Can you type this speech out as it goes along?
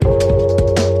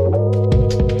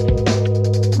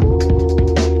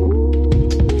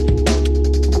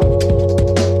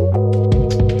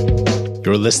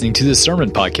listening to the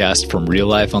Sermon Podcast from Real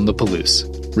Life on the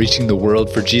Palouse, reaching the world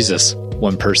for Jesus,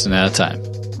 one person at a time.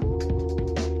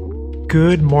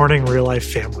 Good morning, Real Life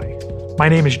family. My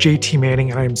name is JT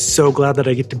Manning, and I'm so glad that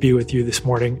I get to be with you this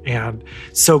morning, and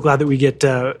so glad that we get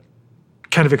to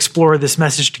kind of explore this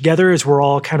message together as we're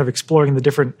all kind of exploring the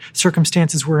different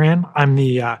circumstances we're in. I'm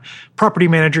the property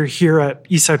manager here at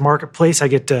Eastside Marketplace. I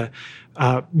get to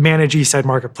manage Eastside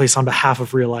Marketplace on behalf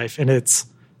of Real Life, and it's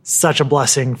such a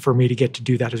blessing for me to get to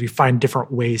do that as we find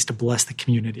different ways to bless the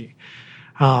community.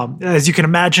 As you can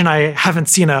imagine, I haven't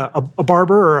seen a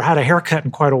barber or had a haircut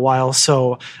in quite a while,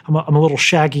 so I'm a little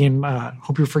shaggy, and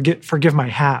hope you forgive my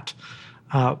hat.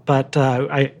 But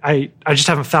I just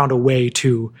haven't found a way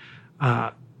to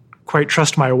quite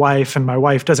trust my wife, and my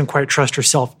wife doesn't quite trust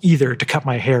herself either to cut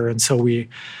my hair, and so we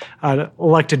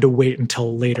elected to wait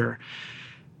until later.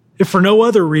 If for no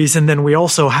other reason, then we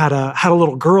also had a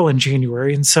little girl in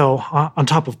January, and so on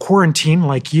top of quarantine,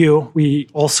 like you, we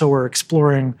also were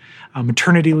exploring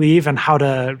maternity leave and how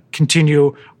to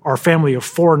continue our family of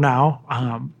four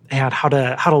now, and how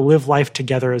to live life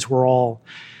together as we're all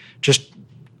just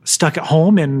stuck at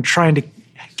home and trying to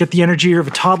get the energy of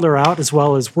a toddler out, as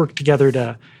well as work together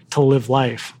to live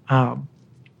life.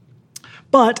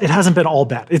 But it hasn't been all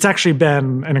bad. It's actually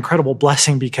been an incredible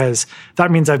blessing because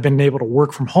that means I've been able to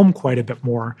work from home quite a bit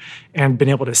more and been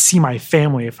able to see my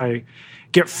family. If I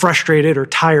get frustrated or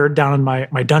tired down in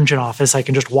my dungeon office, I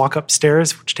can just walk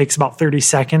upstairs, which takes about 30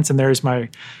 seconds, and there's my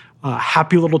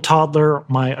happy little toddler,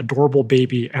 my adorable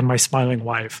baby, and my smiling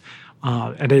wife.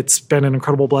 And it's been an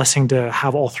incredible blessing to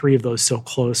have all three of those so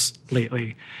close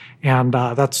lately. And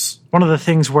that's one of the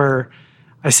things where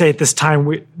I say at this time,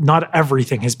 not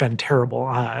everything has been terrible.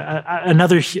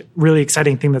 Another really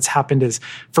exciting thing that's happened is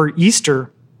for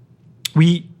Easter,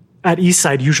 we at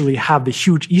Eastside usually have the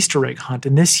huge Easter egg hunt.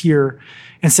 And this year,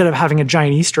 instead of having a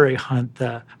giant Easter egg hunt,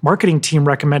 the marketing team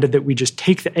recommended that we just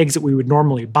take the eggs that we would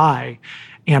normally buy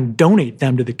and donate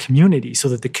them to the community so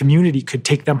that the community could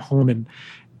take them home and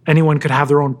anyone could have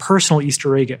their own personal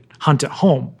Easter egg hunt at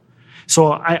home.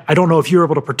 So I don't know if you were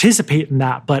able to participate in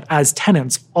that, but as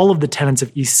tenants, all of the tenants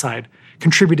of Eastside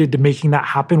contributed to making that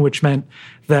happen, which meant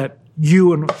that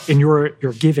you and your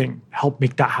giving helped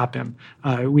make that happen.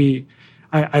 I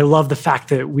love the fact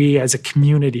that we as a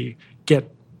community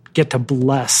get to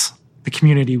bless the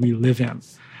community we live in.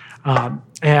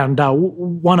 And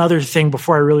one other thing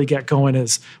before I really get going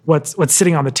is what's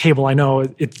sitting on the table. I know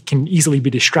it can easily be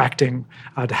distracting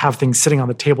to have things sitting on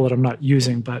the table that I'm not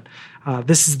using, but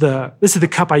this is the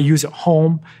cup I use at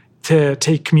home to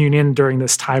take communion during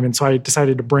this time, and so I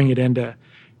decided to bring it in to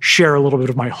share a little bit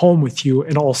of my home with you.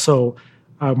 And also,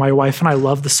 my wife and I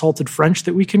love the salted French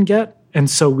that we can get, and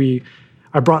so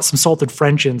I brought some salted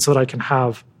French in so that I can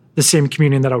have the same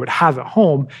communion that I would have at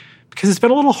home. Because it's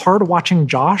been a little hard watching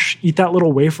Josh eat that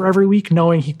little wafer every week,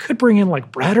 knowing he could bring in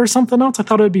like bread or something else. I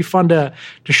thought it would be fun to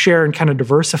share and kind of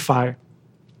diversify.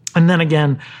 And then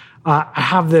again, I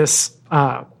have this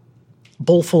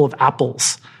bowl full of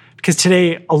apples, because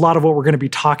today a lot of what we're going to be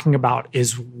talking about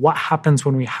is what happens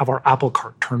when we have our apple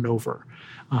cart turned over.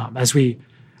 As we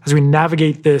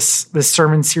navigate this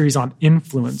sermon series on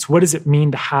influence, what does it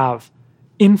mean to have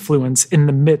influence in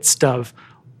the midst of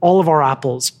all of our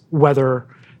apples, whether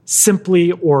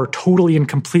simply or totally and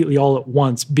completely all at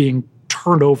once being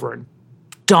turned over and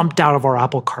dumped out of our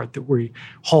apple cart that we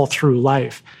haul through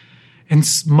life. And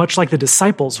much like the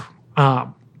disciples,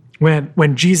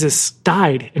 when Jesus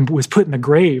died and was put in the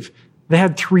grave, they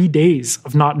had 3 days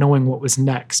of not knowing what was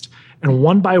next. And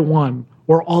one by one,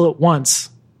 or all at once,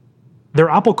 their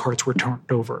apple carts were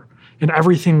turned over and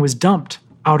everything was dumped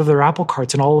out of their apple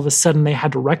carts. And all of a sudden they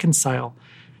had to reconcile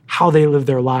how they lived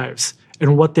their lives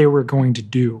and what they were going to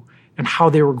do and how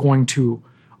they were going to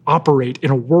operate in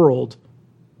a world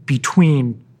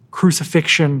between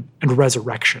crucifixion and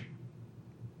resurrection.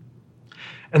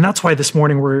 And that's why this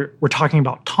morning we're talking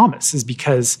about Thomas, is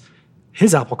because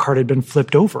his apple cart had been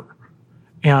flipped over.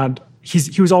 And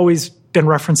he was always been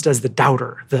referenced as the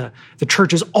doubter. The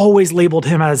church has always labeled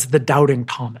him as the doubting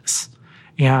Thomas.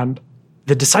 And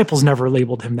the disciples never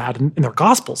labeled him that in their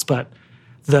gospels, but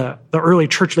the early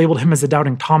church labeled him as the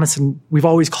doubting Thomas, and we've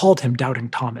always called him doubting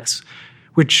Thomas,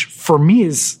 which for me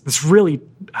is this really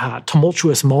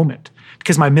tumultuous moment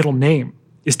because my middle name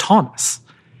is Thomas.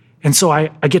 And so I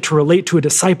get to relate to a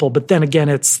disciple, but then again,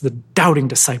 it's the doubting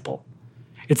disciple.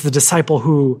 It's the disciple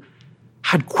who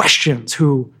had questions,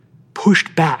 who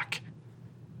pushed back.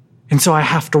 And so I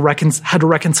had to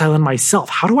reconcile in myself.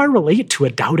 How do I relate to a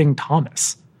doubting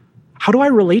Thomas? How do I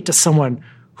relate to someone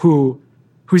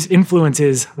whose influence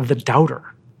is the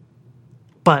doubter?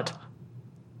 But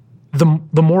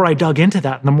the more I dug into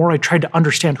that and the more I tried to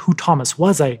understand who Thomas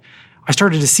was, I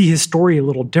started to see his story a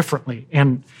little differently.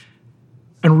 And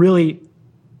really,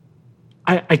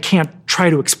 I can't try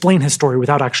to explain his story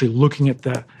without actually looking at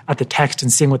the text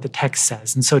and seeing what the text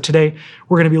says. And so today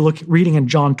we're going to be reading in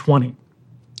John 20,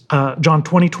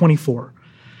 24.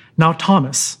 Now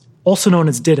Thomas, also known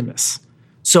as Didymus.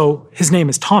 So his name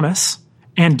is Thomas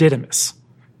and Didymus,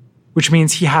 which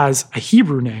means he has a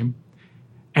Hebrew name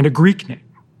and a Greek name.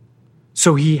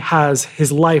 So he has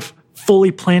his life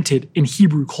fully planted in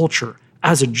Hebrew culture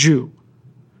as a Jew,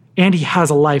 and he has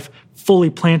a life fully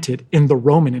planted in the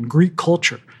Roman and Greek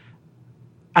culture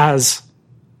as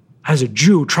a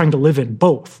Jew trying to live in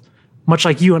both. Much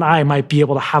like you and I might be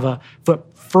able to have a foot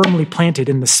firmly planted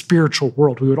in the spiritual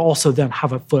world, we would also then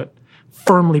have a foot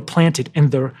firmly planted in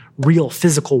the real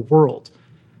physical world.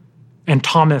 And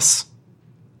Thomas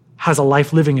has a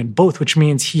life living in both, which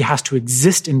means he has to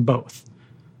exist in both.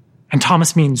 And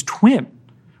Thomas means twin,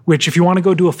 which if you want to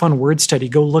go do a fun word study,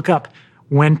 go look up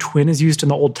when twin is used in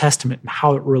the Old Testament and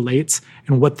how it relates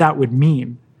and what that would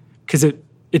mean, because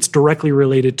it's directly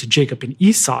related to Jacob and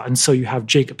Esau. And so you have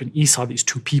Jacob and Esau, these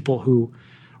two people who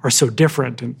are so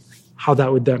different, and how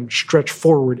that would then stretch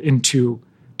forward into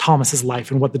Thomas's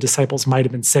life and what the disciples might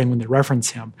have been saying when they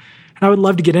reference him. And I would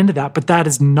love to get into that, but that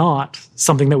is not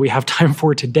something that we have time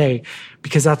for today,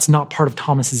 because that's not part of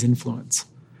Thomas's influence.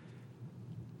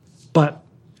 But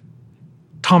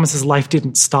Thomas's life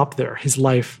didn't stop there. His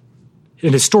life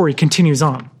and his story continues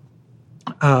on.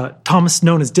 Thomas,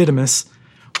 known as Didymus,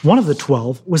 one of the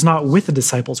 12, was not with the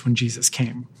disciples when Jesus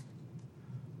came.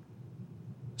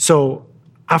 So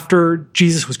after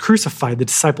Jesus was crucified, the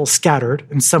disciples scattered,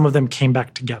 and some of them came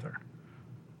back together.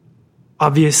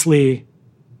 Obviously,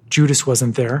 Judas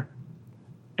wasn't there,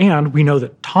 and we know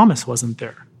that Thomas wasn't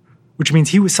there, which means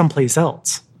he was someplace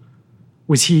else.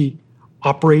 Was he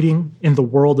operating in the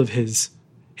world of his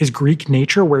Greek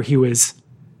nature, where he was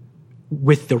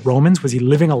with the Romans? Was he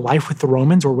living a life with the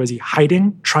Romans, or was he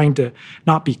hiding, trying to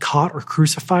not be caught or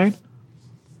crucified?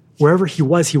 Wherever he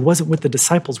wasn't with the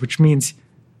disciples, which means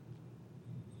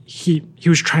he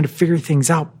was trying to figure things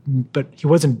out, but he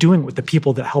wasn't doing it with the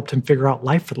people that helped him figure out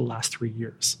life for the last 3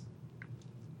 years.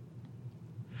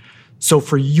 So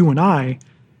for you and I,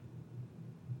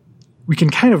 we can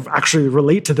kind of actually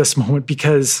relate to this moment,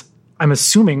 because I'm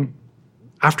assuming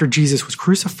after Jesus was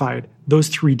crucified, those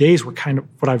 3 days were kind of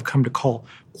what I've come to call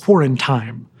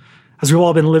quarantine. As we've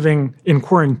all been living in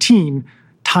quarantine,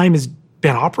 time has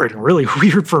been operating really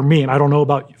weird for me. And I don't know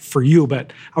about for you,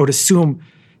 but I would assume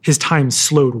his time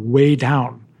slowed way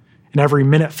down. And every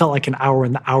minute felt like an hour,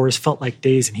 and the hours felt like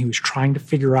days. And he was trying to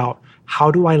figure out,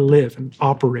 how do I live and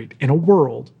operate in a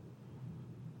world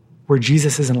where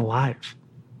Jesus isn't alive?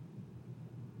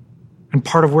 And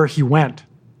part of where he went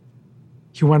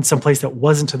someplace that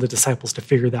wasn't to the disciples to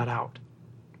figure that out.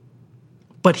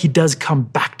 But he does come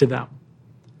back to them.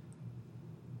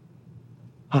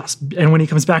 And when he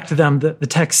comes back to them, the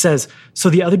text says, so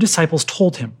the other disciples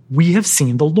told him, we have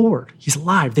seen the Lord. He's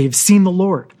alive. They've seen the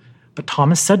Lord. But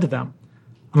Thomas said to them,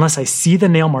 unless I see the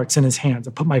nail marks in his hands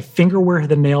and put my finger where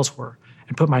the nails were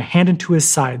and put my hand into his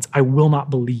sides, I will not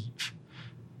believe.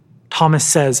 Thomas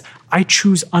says, I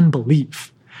choose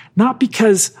unbelief, not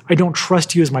because I don't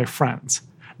trust you as my friends,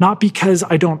 not because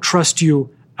I don't trust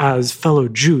you as fellow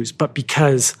Jews, but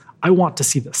because I want to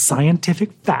see the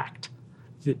scientific fact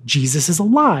that Jesus is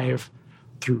alive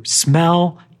through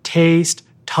smell, taste,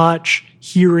 touch,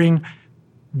 hearing,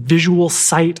 visual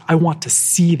sight. I want to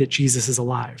see that Jesus is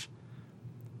alive.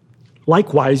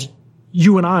 Likewise,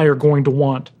 you and I are going to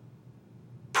want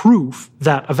proof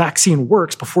that a vaccine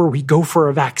works before we go for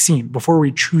a vaccine, before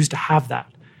we choose to have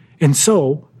that. And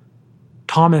so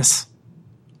Thomas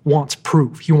wants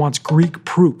proof. He wants Greek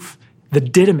proof. The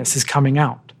Didymus is coming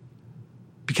out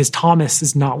because Thomas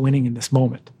is not winning in this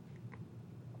moment.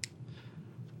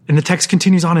 And the text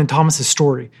continues on in Thomas's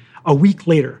story. A week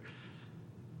later,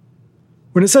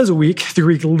 when it says a week, the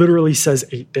Greek literally says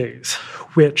 8 days,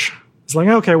 which is like,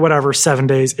 okay, whatever, 7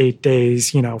 days, 8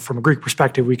 days, from a Greek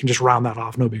perspective, we can just round that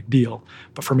off, no big deal.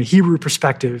 But from a Hebrew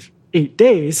perspective, 8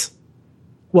 days,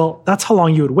 well, that's how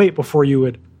long you would wait before you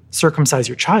would circumcise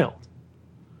your child.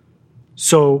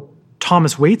 So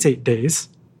Thomas waits 8 days,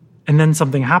 and then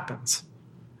something happens.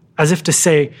 As if to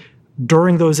say,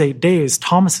 during those 8 days,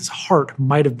 Thomas's heart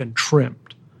might have been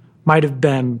trimmed, might have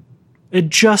been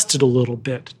adjusted a little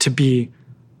bit to be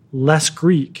less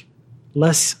Greek,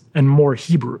 less and more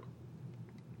Hebrew.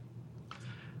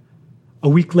 A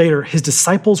week later, his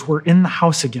disciples were in the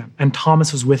house again, and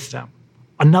Thomas was with them.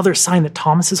 Another sign that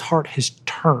Thomas's heart has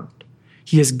turned.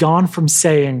 He has gone from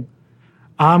saying,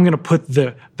 I'm going to put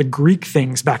the Greek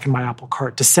things back in my apple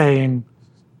cart to saying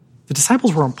the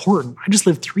disciples were important. I just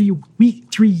lived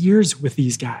 3 years with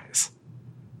these guys.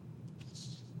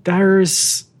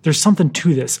 There's something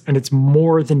to this, and it's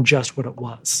more than just what it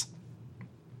was.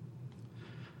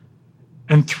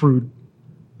 And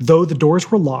though the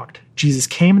doors were locked, Jesus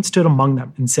came and stood among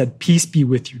them and said, "Peace be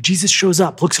with you." Jesus shows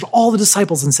up, looks at all the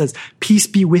disciples and says, "Peace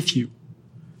be with you."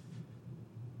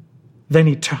 Then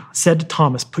he said to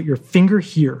Thomas, "Put your finger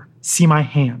here, see my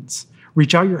hands.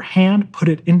 Reach out your hand, put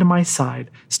it into my side.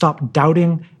 Stop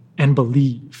doubting and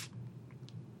believe."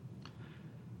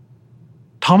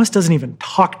 Thomas doesn't even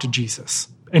talk to Jesus,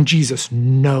 and Jesus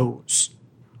knows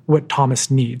what Thomas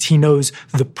needs. He knows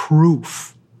the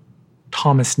proof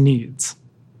Thomas needs.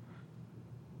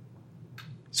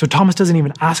 So Thomas doesn't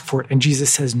even ask for it, and Jesus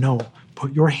says, "No,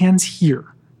 put your hands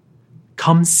here.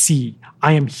 Come see.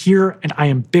 I am here, and I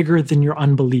am bigger than your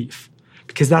unbelief."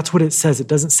 Because that's what it says. It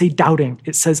doesn't say doubting.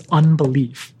 It says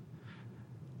unbelief.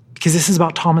 Because this is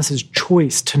about Thomas's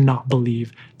choice to not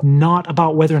believe, not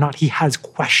about whether or not he has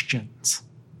questions.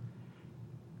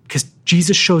 Because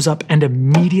Jesus shows up and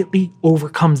immediately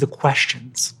overcomes the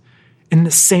questions. In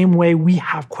the same way we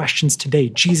have questions today,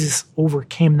 Jesus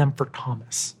overcame them for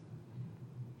Thomas.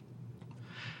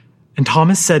 And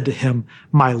Thomas said to him,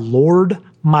 "My Lord,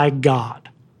 my God."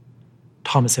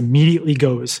 Thomas immediately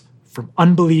goes from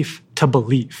unbelief to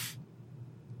belief,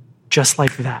 just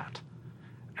like that.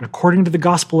 And according to the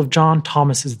Gospel of John,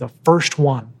 Thomas is the first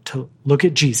one to look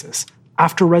at Jesus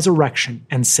after resurrection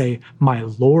and say, "My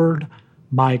Lord,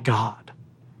 my God,"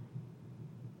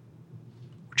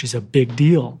 which is a big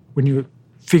deal when you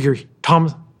figure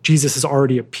Jesus has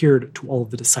already appeared to all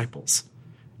of the disciples.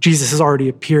 Jesus has already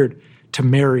appeared to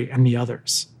Mary and the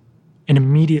others. And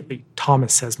immediately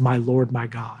Thomas says, "My Lord, my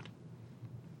God."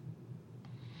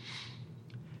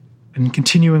 And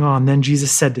continuing on, then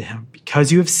Jesus said to him,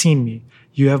 "Because you have seen me,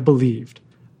 you have believed.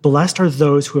 Blessed are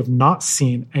those who have not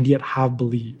seen and yet have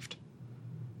believed."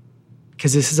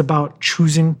 Because this is about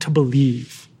choosing to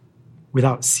believe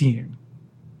without seeing.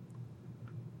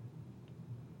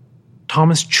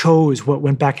 Thomas chose what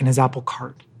went back in his apple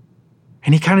cart,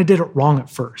 and he kind of did it wrong at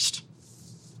first.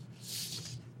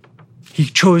 He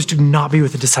chose to not be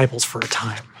with the disciples for a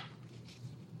time.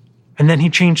 And then he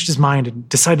changed his mind and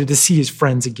decided to see his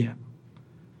friends again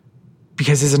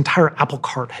because his entire apple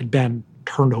cart had been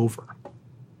turned over.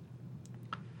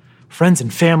 Friends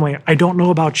and family, I don't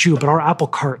know about you, but my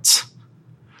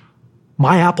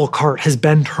apple cart has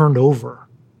been turned over.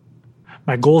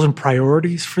 My goals and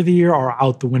priorities for the year are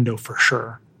out the window for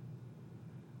sure.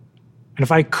 And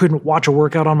if I couldn't watch a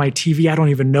workout on my TV, I don't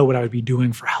even know what I would be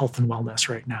doing for health and wellness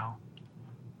right now.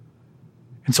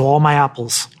 And so all my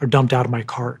apples are dumped out of my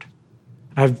cart.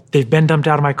 They've been dumped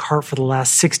out of my cart for the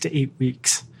last 6 to 8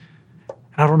 weeks.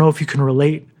 And I don't know if you can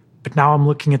relate, but now I'm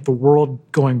looking at the world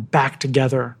going back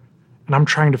together, and I'm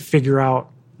trying to figure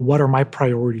out what are my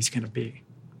priorities going to be.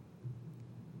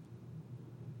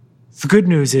 The good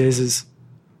news is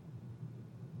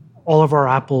all of our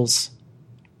apples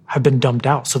have been dumped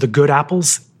out. So the good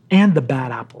apples and the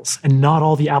bad apples, and not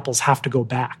all the apples have to go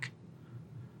back.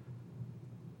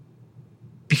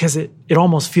 Because it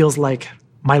almost feels like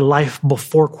my life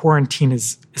before quarantine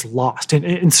is lost. And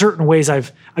in certain ways,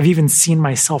 I've even seen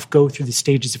myself go through the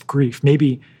stages of grief.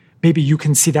 Maybe you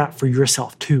can see that for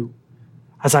yourself too,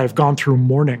 as I've gone through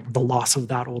mourning the loss of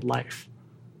that old life.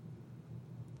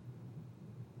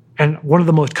 And one of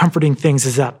the most comforting things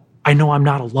is that I know I'm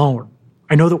not alone.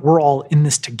 I know that we're all in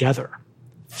this together,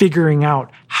 figuring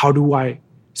out how do I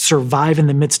survive in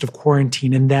the midst of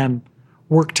quarantine and then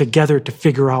work together to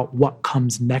figure out what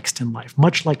comes next in life.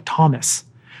 Much like Thomas,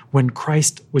 when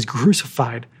Christ was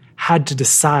crucified, had to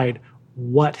decide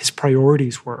what his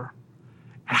priorities were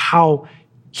and how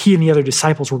he and the other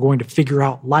disciples were going to figure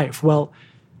out life. Well,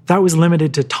 that was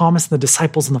limited to Thomas and the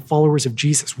disciples and the followers of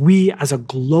Jesus. We as a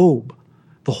globe,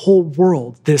 the whole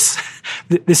world, this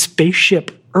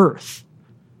spaceship Earth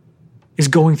is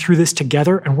going through this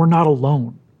together, and we're not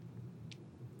alone.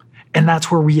 And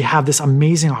that's where we have this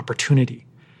amazing opportunity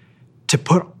to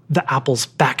put the apples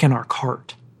back in our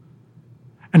cart.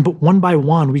 But one by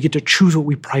one, we get to choose what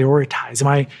we prioritize.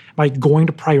 Am I going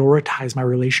to prioritize my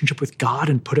relationship with God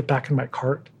and put it back in my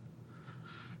cart?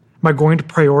 Am I going to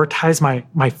prioritize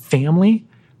my family?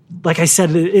 Like I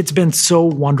said, it's been so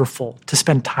wonderful to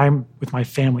spend time with my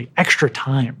family, extra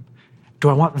time. Do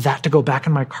I want that to go back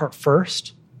in my cart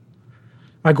first?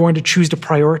 Am I going to choose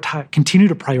to continue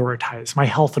to prioritize my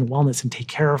health and wellness and take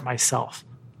care of myself?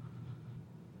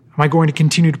 Am I going to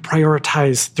continue to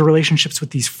prioritize the relationships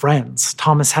with these friends?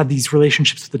 Thomas had these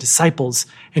relationships with the disciples,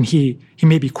 and he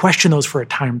maybe questioned those for at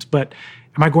times, but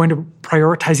am I going to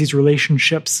prioritize these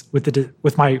relationships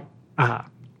with my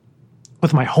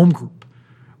home group,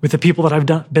 with the people that I've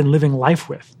been living life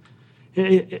with?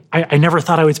 I never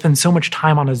thought I would spend so much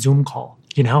time on a Zoom call,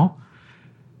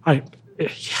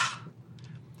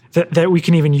 That we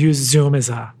can even use Zoom as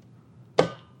a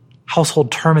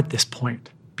household term at this point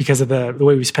because of the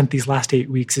way we spent these last 8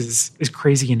 weeks is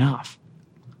crazy enough.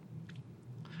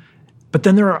 But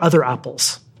then there are other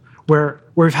apples where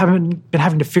we've been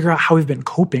having to figure out how we've been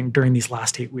coping during these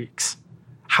last 8 weeks.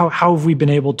 How have we been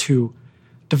able to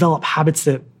develop habits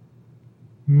that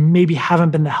maybe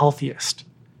haven't been the healthiest?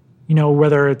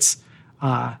 Whether it's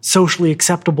socially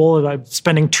acceptable,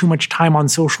 spending too much time on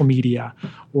social media,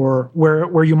 or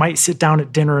where you might sit down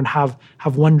at dinner and have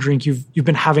one drink. You've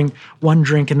been having one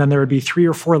drink, and then there would be 3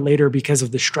 or 4 later because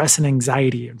of the stress and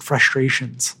anxiety and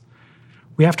frustrations.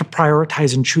 We have to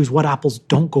prioritize and choose what apples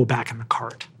don't go back in the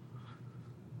cart.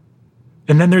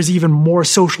 And then there's even more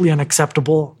socially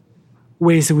unacceptable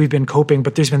ways that we've been coping,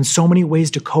 but there's been so many ways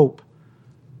to cope.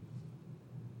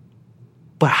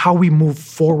 But how we move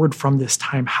forward from this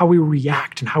time, how we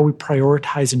react and how we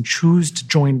prioritize and choose to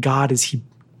join God as he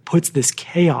puts this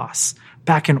chaos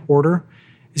back in order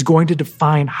is going to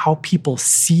define how people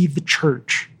see the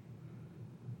church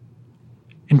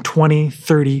in 20,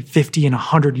 30, 50, and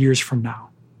 100 years from now.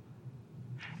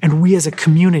 And we as a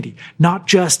community, not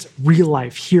just Real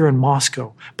Life here in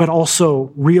Moscow, but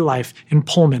also Real Life in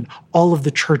Pullman, all of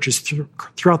the churches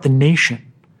throughout the nation,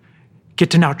 get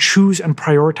to now choose and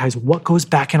prioritize what goes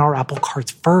back in our apple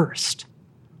carts first.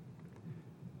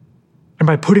 And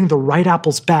by putting the right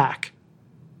apples back,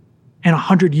 in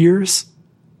 100 years,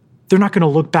 they're not going to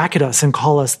look back at us and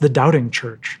call us the doubting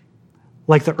church,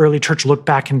 like the early church looked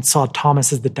back and saw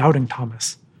Thomas as the doubting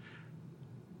Thomas.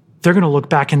 They're going to look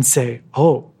back and say,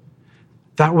 oh,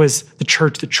 that was the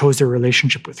church that chose their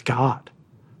relationship with God.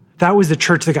 That was the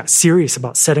church that got serious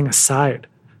about setting aside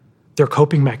their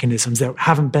coping mechanisms that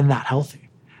haven't been that healthy.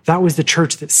 That was the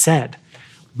church that said,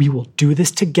 we will do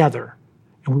this together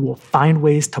and we will find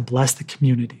ways to bless the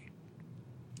community.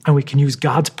 And we can use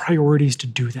God's priorities to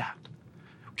do that.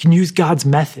 We can use God's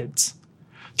methods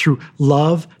through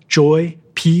love, joy,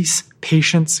 peace,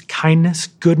 patience, kindness,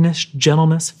 goodness,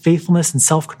 gentleness, faithfulness, and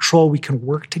self-control. We can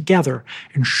work together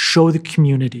and show the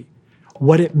community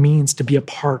what it means to be a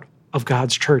part of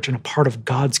God's church and a part of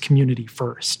God's community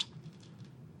first.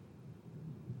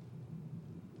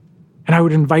 And I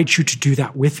would invite you to do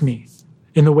that with me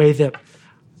in the way that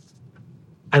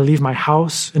I leave my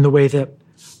house, in the way that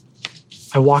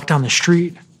I walk down the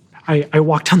street. I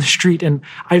walk down the street and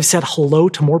I've said hello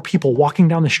to more people walking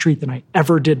down the street than I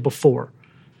ever did before.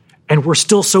 And we're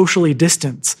still socially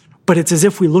distanced, but it's as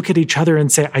if we look at each other and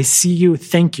say, I see you,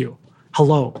 thank you,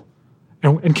 hello,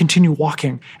 and continue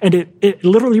walking. And it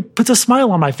literally puts a smile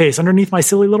on my face underneath my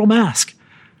silly little mask.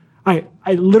 I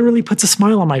literally puts a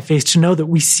smile on my face to know that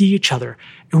we see each other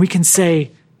and we can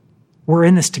say, we're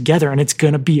in this together and it's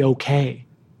going to be okay.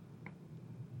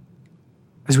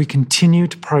 As we continue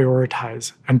to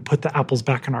prioritize and put the apples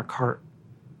back in our cart,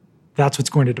 that's what's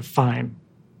going to define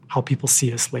how people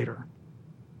see us later.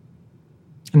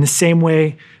 In the same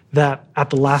way that at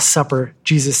the Last Supper,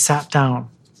 Jesus sat down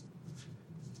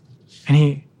and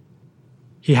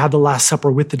he had the Last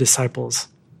Supper with the disciples.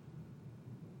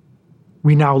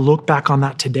 We now look back on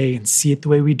that today and see it the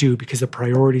way we do because of the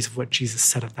priorities of what Jesus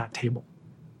said at that table.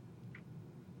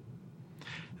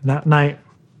 And that night,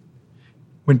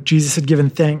 when Jesus had given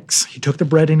thanks, he took the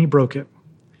bread and he broke it.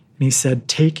 And he said,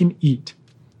 take and eat.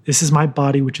 This is my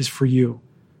body, which is for you.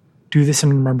 Do this in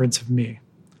remembrance of me.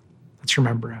 Let's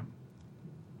remember him.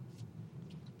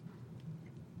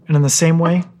 And in the same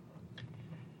way,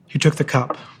 he took the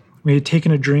cup. When he had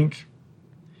taken a drink,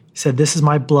 he said, this is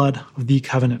my blood of the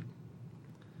covenant.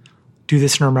 Do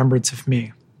this in remembrance of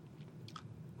me.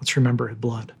 Let's remember his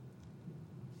blood.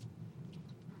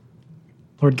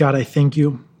 Lord God, I thank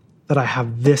you that I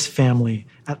have this family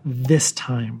at this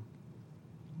time.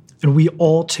 And we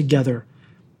all together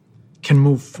can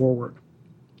move forward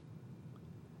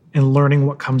in learning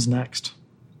what comes next.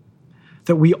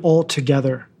 That we all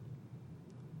together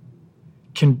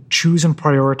can choose and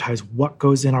prioritize what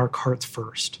goes in our carts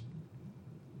first.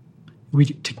 We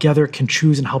together can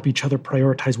choose and help each other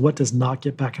prioritize what does not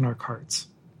get back in our carts.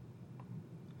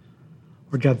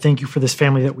 Lord God, thank you for this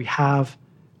family that we have,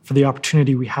 for the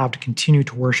opportunity we have to continue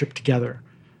to worship together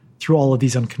through all of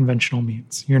these unconventional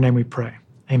means. In your name we pray.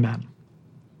 Amen.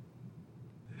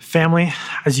 Family,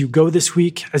 as you go this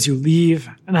week, as you leave,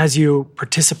 and as you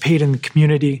participate in the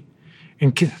community,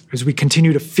 and as we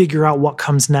continue to figure out what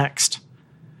comes next,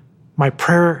 my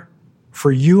prayer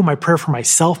for you, my prayer for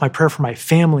myself, my prayer for my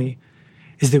family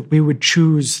is that we would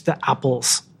choose the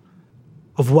apples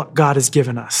of what God has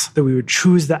given us, that we would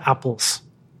choose the apples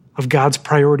of God's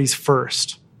priorities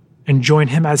first and join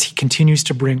him as he continues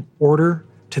to bring order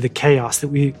to the chaos that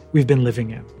we've been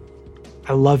living in.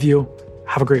 I love you.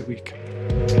 Have a great week.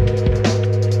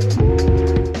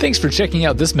 Thanks for checking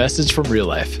out this message from Real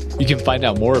Life. You can find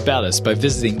out more about us by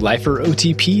visiting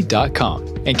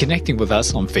liferotp.com and connecting with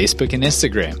us on Facebook and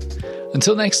Instagram.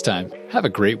 Until next time, have a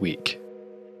great week.